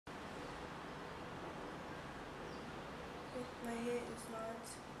my hair is not.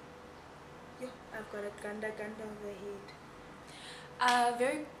 Yeah, I've got a ganda over head.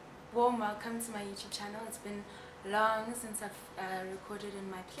 Very warm welcome to my YouTube channel. It's been long since I've recorded in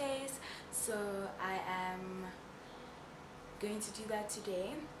my place, so I am going to do that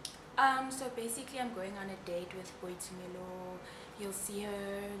today. So basically I'm going on a date with Boitumelo. You'll see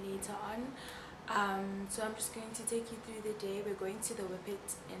her later on. So I'm just going to take you through the day. We're going to the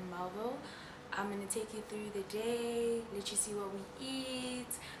Whippet in Melville. I'm going to take you through the day, let you see what we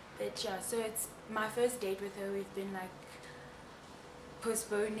eat. But yeah, so it's my first date with her. We've been like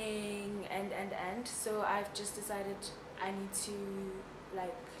postponing and so I've just decided I need to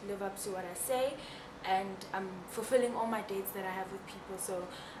like live up to what I say, and I'm fulfilling all my dates that I have with people. So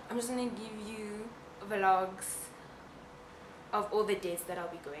I'm just going to give you vlogs of all the dates that I'll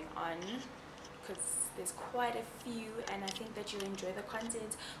be going on, because there's quite a few, and I think that you'll enjoy the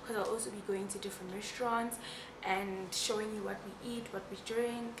content, because I'll also be going to different restaurants and showing you what we eat, what we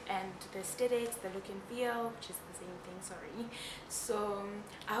drink, and the aesthetics, the look and feel, which is the same thing, sorry. So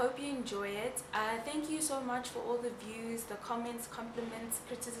I hope you enjoy it. Thank you so much for all the views, the comments, compliments,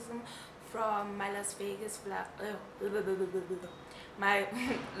 criticism from my Las Vegas vlog. My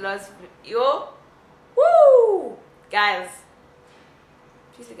woo guys,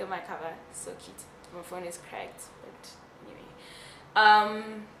 please look at my cover, it's so cute. My phone is cracked, but anyway,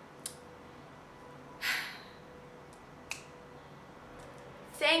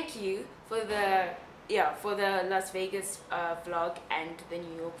 thank you for the Las Vegas vlog and the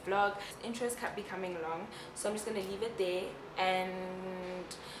New York vlog. Intros can't be coming along, so I'm just gonna leave it there.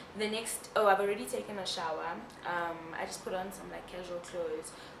 And the next, I've already taken a shower. I just put on some like casual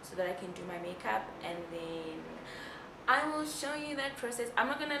clothes so that I can do my makeup, and then I will show you that process. I'm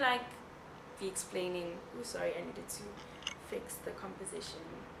not gonna like be explaining. Oh, sorry, I needed to fix the composition,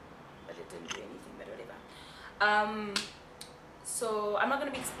 but it didn't do anything, but whatever. So I'm not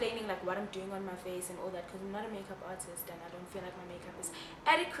going to be explaining like what I'm doing on my face and all that, because I'm not a makeup artist and I don't feel like my makeup is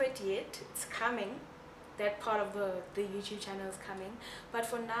adequate yet. It's coming. That part of the YouTube channel is coming, but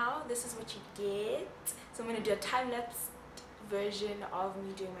for now this is what you get. So I'm going to do a time-lapse version of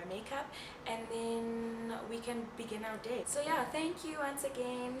me doing my makeup, and then we can begin our day. So yeah, thank you once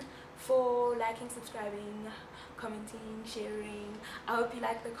again for liking, subscribing, commenting, sharing. I hope you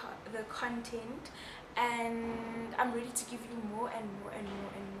like the content, and I'm ready to give you more and more and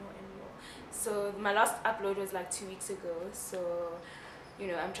more and more and more. So my last upload was like 2 weeks ago, so you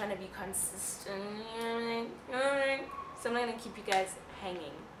know, I'm trying to be consistent. So I'm not gonna keep you guys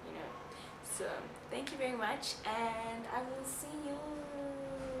hanging, you know. So thank you very much, and I will see you.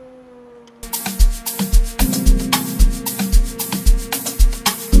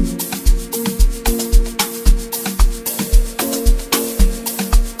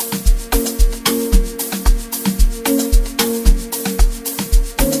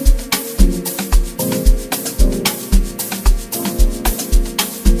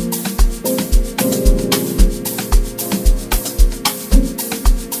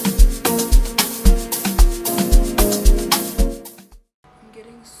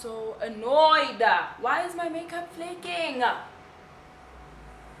 So annoyed. Why is my makeup flaking?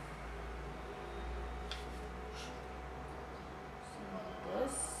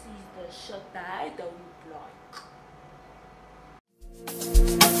 This is the shot that I don't like.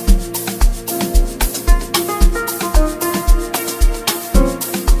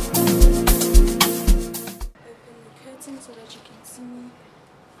 Open the curtain so that you can see me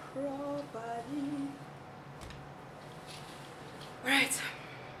properly. Alright.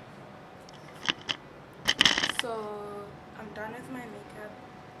 So I'm done with my makeup.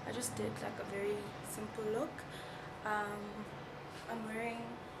 I just did like a very simple look. I'm wearing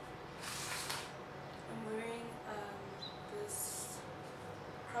this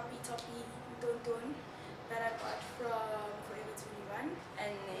croppy toppy don that I got from Forever 21,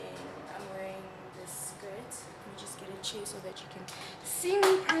 and then I'm wearing this skirt. Let me just get a chair so that you can see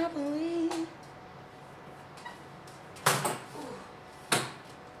me properly.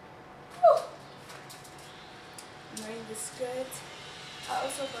 The skirt, I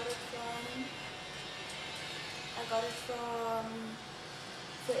also got it from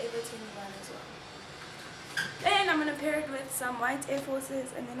Forever 21 as well. Then I'm gonna pair it with some white Air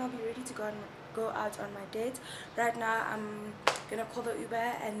Forces, and then I'll be ready to go out on my date. Right now I'm gonna call the Uber,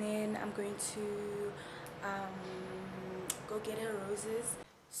 and then I'm going to go get her roses.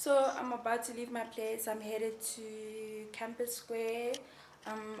 So I'm about to leave my place. I'm headed to Campus Square.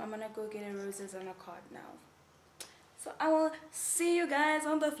 I'm gonna go get her roses on a card now. So I will see you guys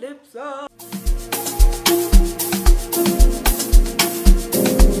on the flip side.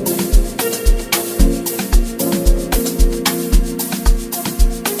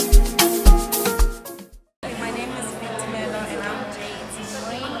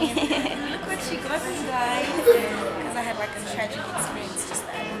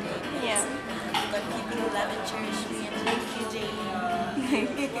 love and cherish me, and thank you, Jane.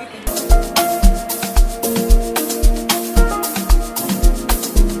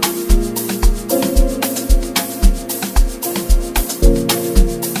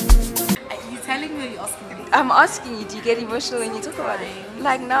 I'm asking you, do you get emotional when you talk about it?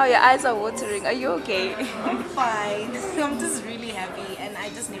 Like now your eyes are watering. Are you okay? I'm fine. I'm just really happy, and I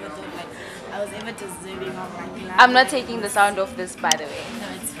just never thought like I was ever deserving of like love. I'm not taking the sound off this, by the way. No,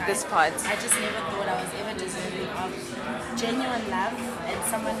 it's fine. This part. I just never thought I was ever deserving of genuine love and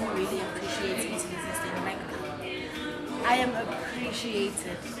someone who really appreciates me to this extent. Like I am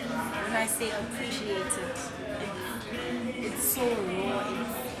appreciated. When I say appreciated, it's so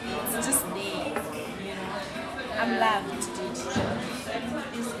raw. It's just there. I'm loved, dude.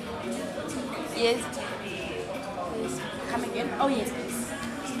 Yes. Please come again. Oh yes, please.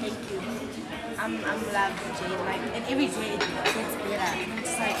 Thank you. I'm loved, Jane. Like, and every day it gets better.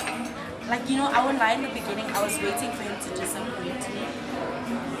 It's like you know, I won't lie. In the beginning, I was waiting for him to disappoint me.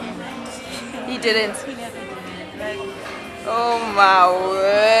 He didn't. He never did. Like, oh my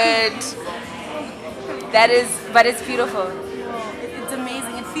word. That is, but it's beautiful. It's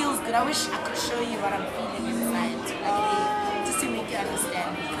amazing. It feels good. I wish I could show you what I'm feeling. Just to make you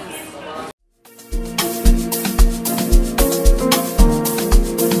understand, because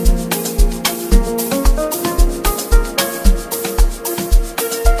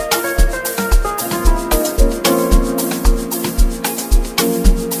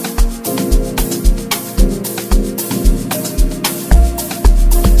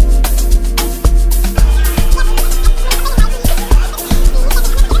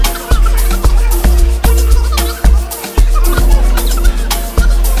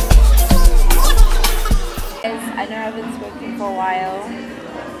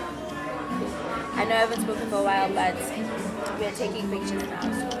but we're taking pictures now.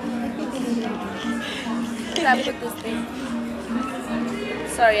 Can I put this thing?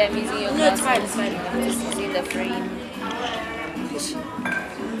 Sorry, I'm using your glasses. No, it's fine. I'm just using the frame.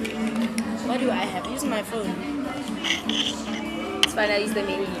 What do I have? Use my phone. It's fine, I use the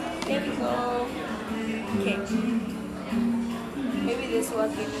menu. There you go. Okay. Maybe this will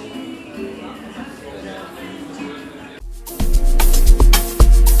give me.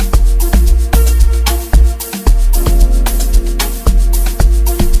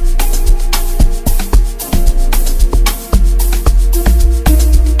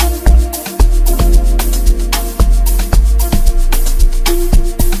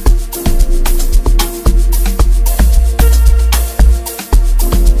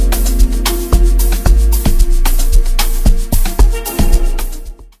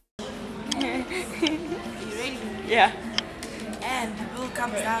 Yeah. And the bill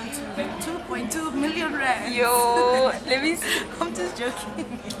comes down to 2.2 million rand. Yo, let me see. I'm just joking.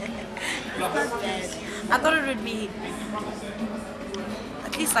 It's not bad. I thought it would be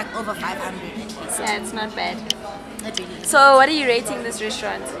at least like over 500 at least. Yeah, it's not bad. It really is. So, what are you rating this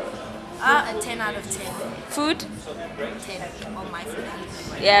restaurant? A 10 out of 10. Food? 10 on my food.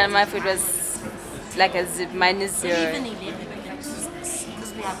 Yeah, my food was like a zip, -0. Even 11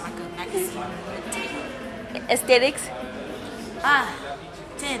 because we have like a magazine. Aesthetics?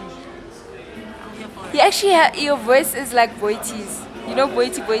 10. I'm here for it. You actually have, your voice is like Boiti's. You know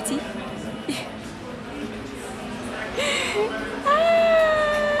Boiti?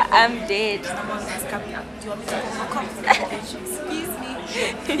 I'm dead. Someone is coming up. Do you want me to call my cops? Excuse me.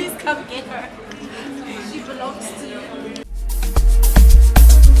 Please come get her. She belongs to you.